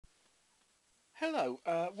Hello,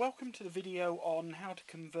 welcome to the video on how to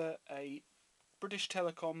convert a British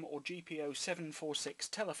Telecom or GPO 746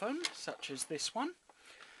 telephone, such as this one,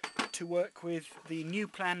 to work with the new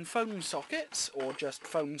plan phone sockets, or just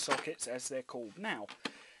phone sockets as they're called now.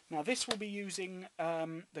 Now this will be using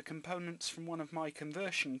the components from one of my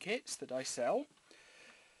conversion kits that I sell,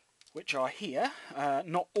 which are here.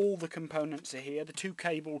 Not all the components are here. The two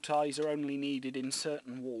cable ties are only needed in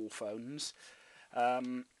certain wall phones.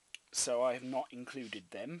 So I have not included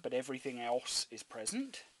them, but everything else is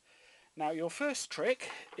present. Now your first trick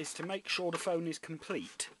is to make sure the phone is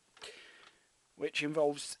complete, which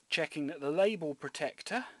involves checking that the label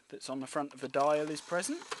protector that's on the front of the dial is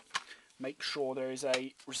present. Make sure there is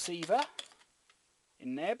a receiver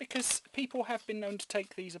in there, because people have been known to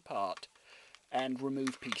take these apart and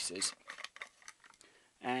remove pieces.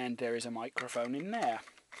 And there is a microphone in there.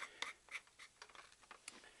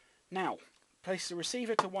 Now, place the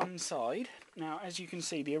receiver to one side. Now, as you can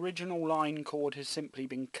see, the original line cord has simply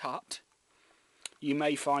been cut. You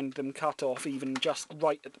may find them cut off even just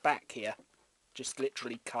right at the back here. Just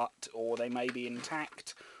literally cut, or they may be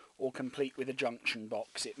intact or complete with a junction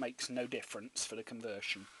box. It makes no difference for the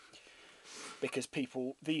conversion, because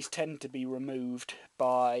these tend to be removed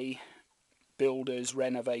by builders,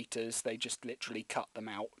 renovators. They just literally cut them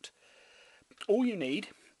out. All you need,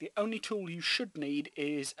 the only tool you should need,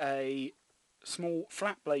 is a small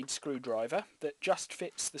flat blade screwdriver that just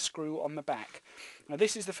fits the screw on the back. Now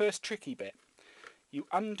this is the first tricky bit. You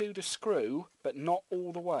undo the screw, but not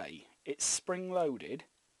all the way. It's spring loaded.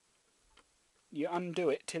 You undo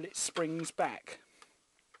it till it springs back,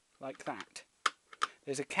 like that.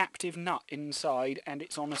 There's a captive nut inside and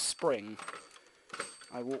it's on a spring.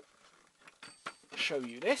 I will show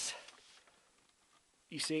you this.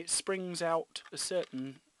 You see, it springs out a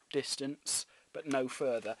certain distance, but no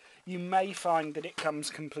further. You may find that it comes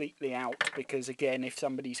completely out, because again, if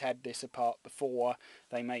somebody's had this apart before,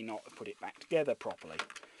 they may not have put it back together properly.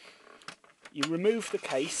 You remove the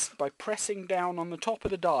case by pressing down on the top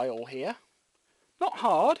of the dial here. Not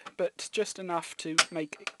hard, but just enough to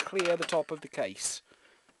make it clear the top of the case,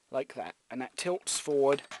 like that. And that tilts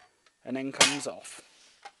forward and then comes off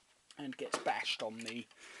and gets bashed on the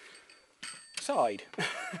side.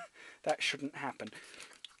 That shouldn't happen.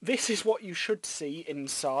 This is what you should see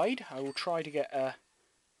inside. I will try to get a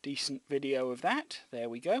decent video of that. There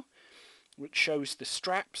we go. Which shows the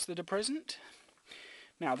straps that are present.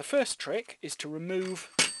 Now the first trick is to remove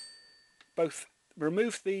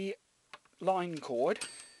the line cord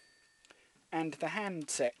and the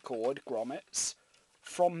handset cord grommets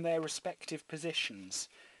from their respective positions.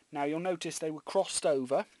 Now you'll notice they were crossed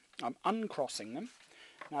over. I'm uncrossing them.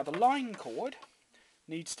 Now the line cord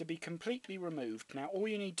needs to be completely removed. Now all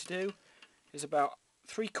you need to do is about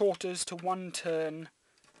 3/4 to 1 turn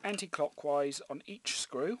anti-clockwise on each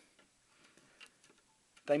screw.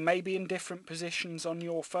 They may be in different positions on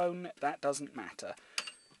your phone, that doesn't matter.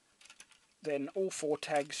 Then all 4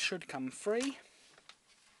 tags should come free,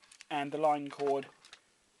 and the line cord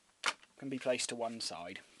can be placed to one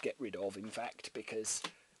side. Get rid of, in fact, because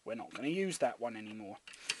we're not going to use that one anymore.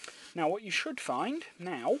 Now what you should find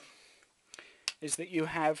now is that you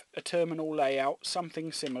have a terminal layout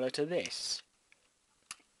something similar to this.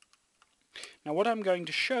 Now what I'm going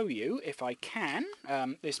to show you, if I can,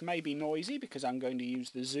 this may be noisy because I'm going to use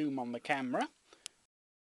the zoom on the camera.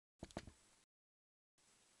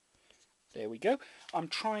 There we go. I'm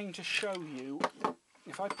trying to show you,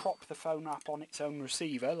 if I prop the phone up on its own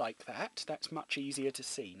receiver like that, that's much easier to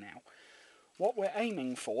see now. What we're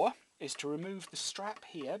aiming for is to remove the strap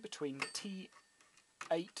here between T8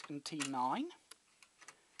 and T9.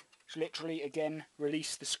 Literally, again,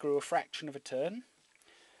 release the screw a fraction of a turn.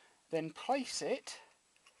 Then place it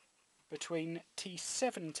between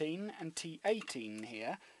T17 and T18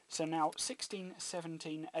 here. So now 16,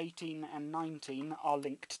 17, 18 and 19 are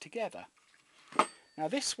linked together. Now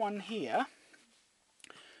this one here,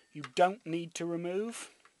 you don't need to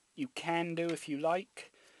remove. You can do if you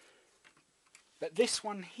like. But this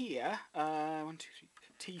one here,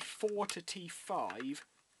 T4 to T5,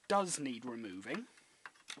 does need removing,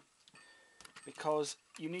 because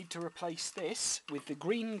you need to replace this with the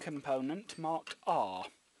green component marked R,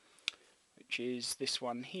 which is this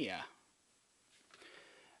one here.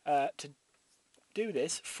 To do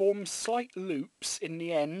this, form slight loops in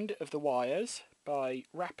the end of the wires by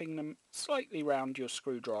wrapping them slightly round your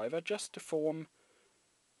screwdriver, just to form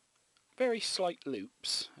very slight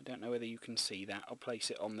loops. I don't know whether you can see that. I'll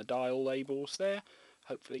place it on the dial labels there.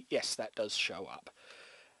 Hopefully, yes, that does show up.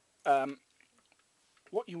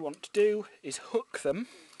 What you want to do is hook them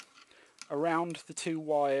around the two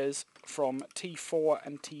wires from T4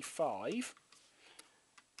 and T5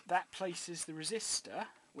 that places the resistor,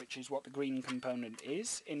 which is what the green component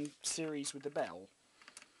is, in series with the bell,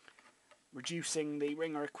 reducing the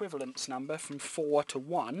ringer equivalence number from 4 to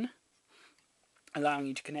 1, allowing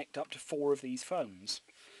you to connect up to 4 of these phones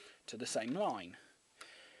to the same line.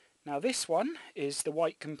 Now this one is the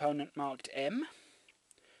white component marked M.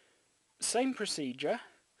 Same procedure.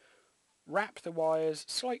 Wrap the wires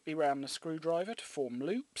slightly round the screwdriver to form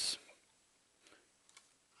loops,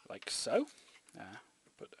 like so.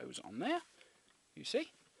 Put those on there, you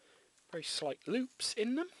see. Very slight loops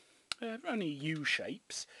in them, only U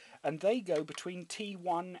shapes, and they go between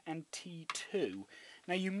T1 and T2.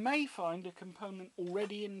 Now you may find a component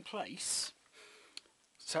already in place,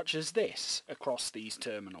 such as this, across these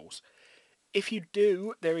terminals. If you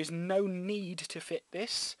do, there is no need to fit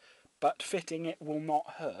this, but fitting it will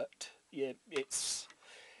not hurt.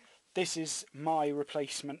 This is my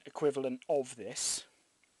replacement equivalent of this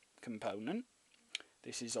component.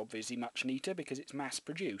 This is obviously much neater because it's mass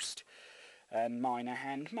produced and mine are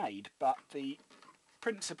handmade, but the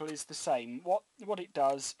principle is the same. What it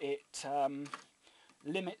does, it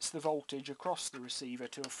limits the voltage across the receiver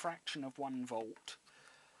to a fraction of 1 volt,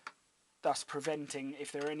 thus preventing,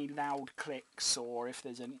 if there are any loud clicks or if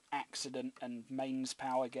there's an accident and mains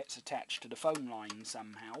power gets attached to the phone line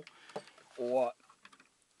somehow, or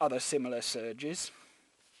other similar surges,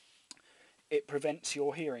 it prevents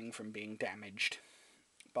your hearing from being damaged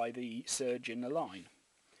by the surge in the line.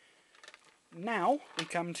 Now we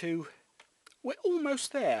come to, we're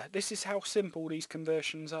almost there. This is how simple these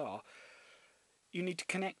conversions are. You need to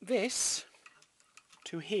connect this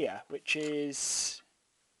to here, which is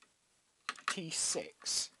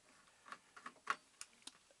T6.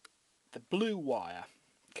 The blue wire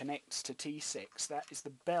connects to T6. That is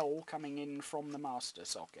the bell coming in from the master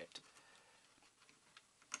socket.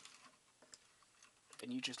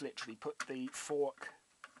 And you just literally put the fork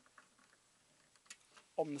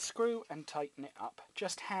on the screw and tighten it up.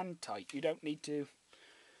 Just hand tight. You don't need to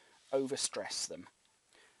overstress them.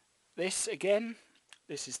 This again,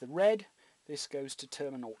 this is the red. This goes to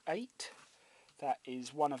terminal 8. That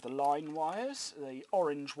is one of the line wires. The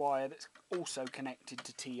orange wire that's also connected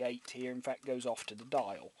to T8 here, in fact, goes off to the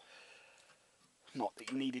dial. Not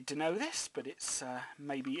that you needed to know this, but it's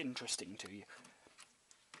maybe interesting to you.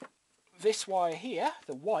 This wire here,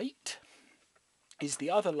 the white, is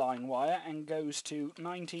the other line wire and goes to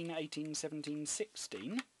 19, 18, 17,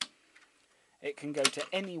 16. It can go to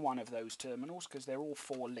any one of those terminals because they're all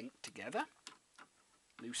 4 linked together.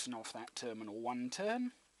 Loosen off that terminal 1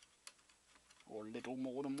 turn, or a little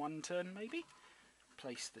more than 1 turn maybe.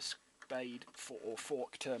 Place the spade or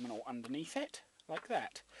fork terminal underneath it, like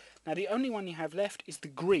that. Now the only one you have left is the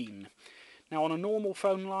green. Now on a normal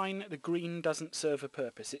phone line, the green doesn't serve a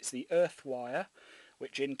purpose. It's the earth wire,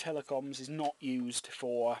 which in telecoms is not used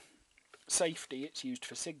for safety, it's used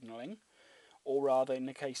for signalling. Or rather, in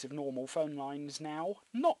the case of normal phone lines now,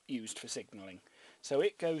 not used for signalling. So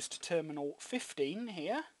it goes to terminal 15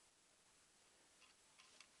 here,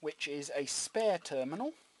 which is a spare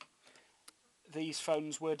terminal. These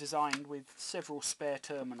phones were designed with several spare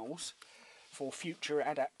terminals for future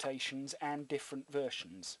adaptations and different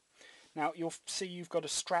versions. Now you'll see you've got a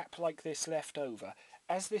strap like this left over.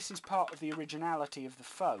 As this is part of the originality of the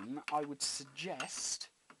phone, I would suggest,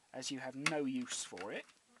 as you have no use for it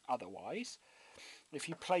otherwise, if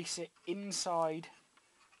you place it inside,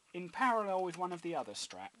 in parallel with one of the other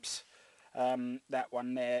straps. That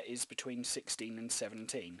one there is between 16 and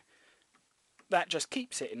 17. That just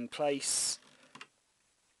keeps it in place,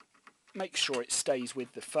 makes sure it stays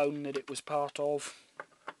with the phone that it was part of,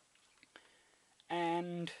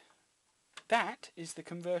 and that is the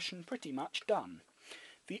conversion pretty much done.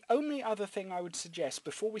 The only other thing I would suggest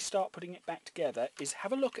before we start putting it back together is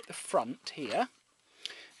have a look at the front here,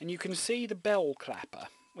 and you can see the bell clapper,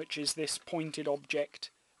 which is this pointed object,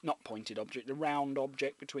 not pointed object, the round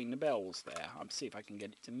object between the bells there. I'll see if I can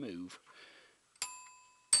get it to move.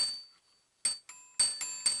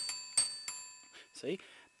 See?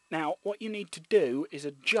 Now what you need to do is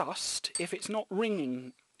adjust, if it's not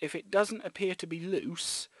ringing, if it doesn't appear to be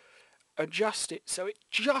loose, adjust it so it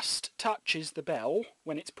just touches the bell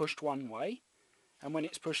when it's pushed one way, and when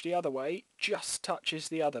it's pushed the other way, just touches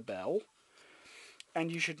the other bell.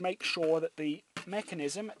 And you should make sure that the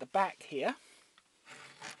mechanism at the back here,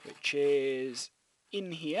 which is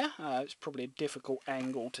in here, it's probably a difficult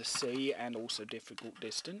angle to see and also difficult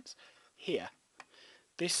distance, here.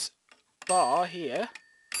 This bar here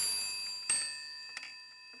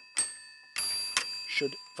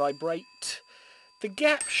should vibrate. The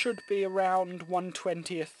gap should be around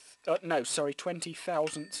 20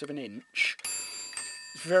 thousandths of an inch.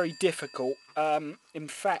 It's very difficult. In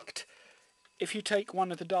fact, if you take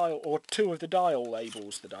one of the dial, or two of the dial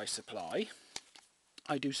labels that I supply,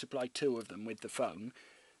 I do supply two of them with the phone,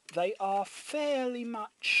 they are fairly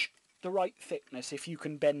much the right thickness if you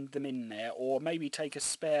can bend them in there, or maybe take a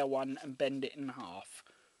spare one and bend it in half.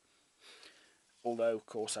 Although, of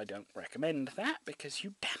course, I don't recommend that because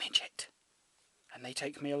you damage it, and they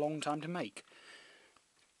take me a long time to make.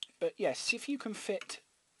 But yes, if you can fit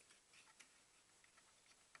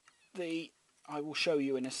the... I will show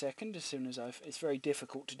you in a second as soon as I've... It's very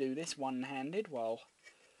difficult to do this one-handed while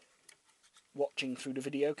watching through the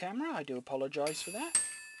video camera. I do apologise for that.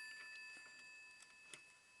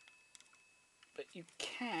 But you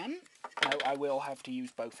can... No, I will have to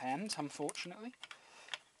use both hands, unfortunately.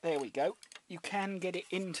 There we go. You can get it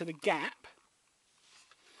into the gap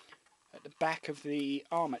at the back of the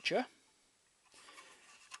armature,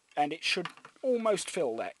 and it should almost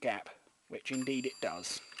fill that gap, which indeed it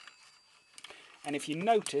does. And if you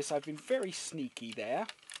notice, I've been very sneaky there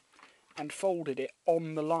and folded it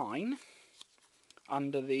on the line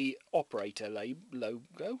under the operator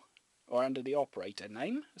logo, or under the operator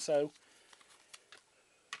name, so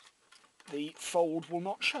the fold will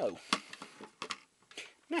not show.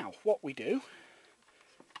 Now, what we do,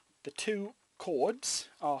 the two cords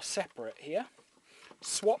are separate here.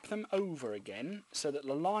 Swap them over again so that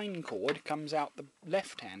the line cord comes out the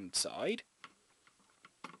left-hand side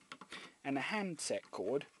and the handset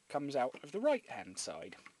cord comes out of the right-hand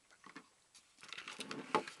side.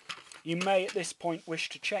 You may at this point wish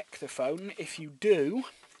to check the phone. If you do,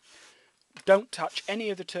 don't touch any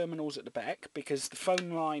of the terminals at the back because the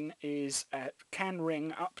phone line can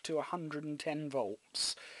ring up to 110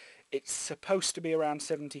 volts. It's supposed to be around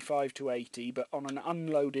 75 to 80, but on an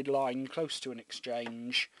unloaded line close to an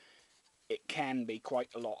exchange, it can be quite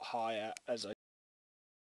a lot higher, as I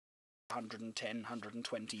 110,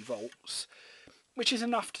 120 volts, which is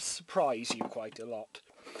enough to surprise you quite a lot.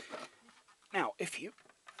 Now, if you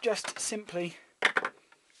just simply,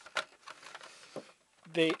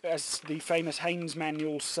 as the famous Haynes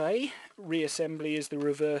manuals say, reassembly is the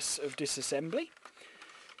reverse of disassembly.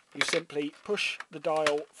 You simply push the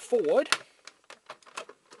dial forward,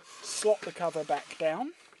 slot the cover back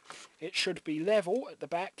down. It should be level at the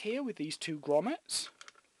back here with these two grommets,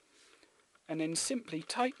 and then simply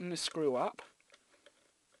tighten the screw up,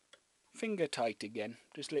 finger tight again.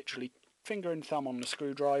 Just literally finger and thumb on the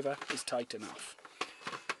screwdriver is tight enough.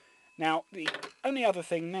 Now, the only other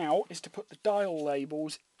thing now is to put the dial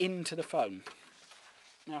labels into the phone.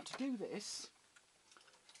 Now, to do this,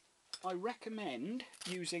 I recommend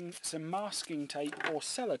using some masking tape or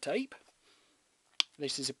sellotape.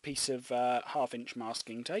 This is a piece of half-inch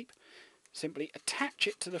masking tape. Simply attach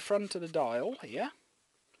it to the front of the dial here,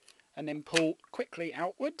 and then pull quickly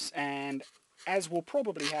outwards, and as will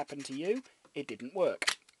probably happen to you, it didn't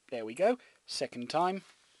work. There we go. Second time,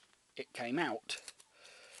 it came out.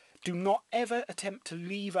 Do not ever attempt to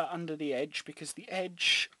lever under the edge, because the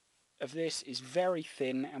edge of this is very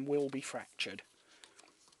thin and will be fractured.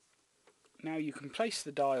 Now you can place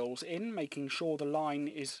the dials in, making sure the line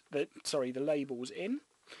is the labels in,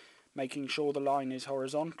 making sure the line is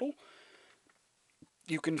horizontal.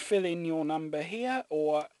 You can fill in your number here,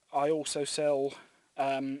 or I also sell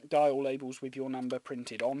dial labels with your number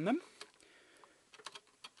printed on them.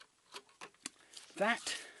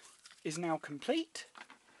 That is now complete.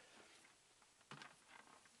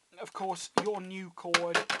 Of course, your new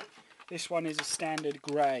cord, this one is a standard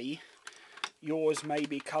grey. Yours may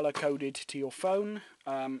be colour-coded to your phone.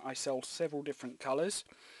 I sell several different colours.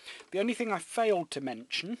 The only thing I failed to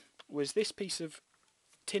mention was this piece of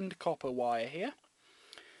tinned copper wire here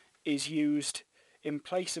is used in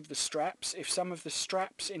place of the straps. If some of the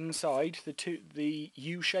straps inside, the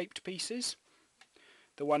U-shaped pieces,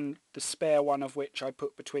 the spare one of which I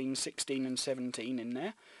put between 16 and 17 in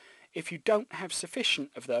there, if you don't have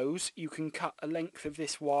sufficient of those, you can cut a length of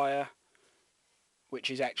this wire, which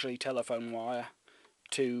is actually telephone wire,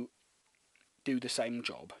 to do the same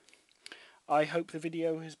job. I hope the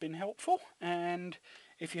video has been helpful, and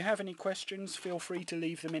if you have any questions, feel free to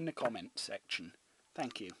leave them in the comments section.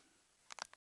 Thank you.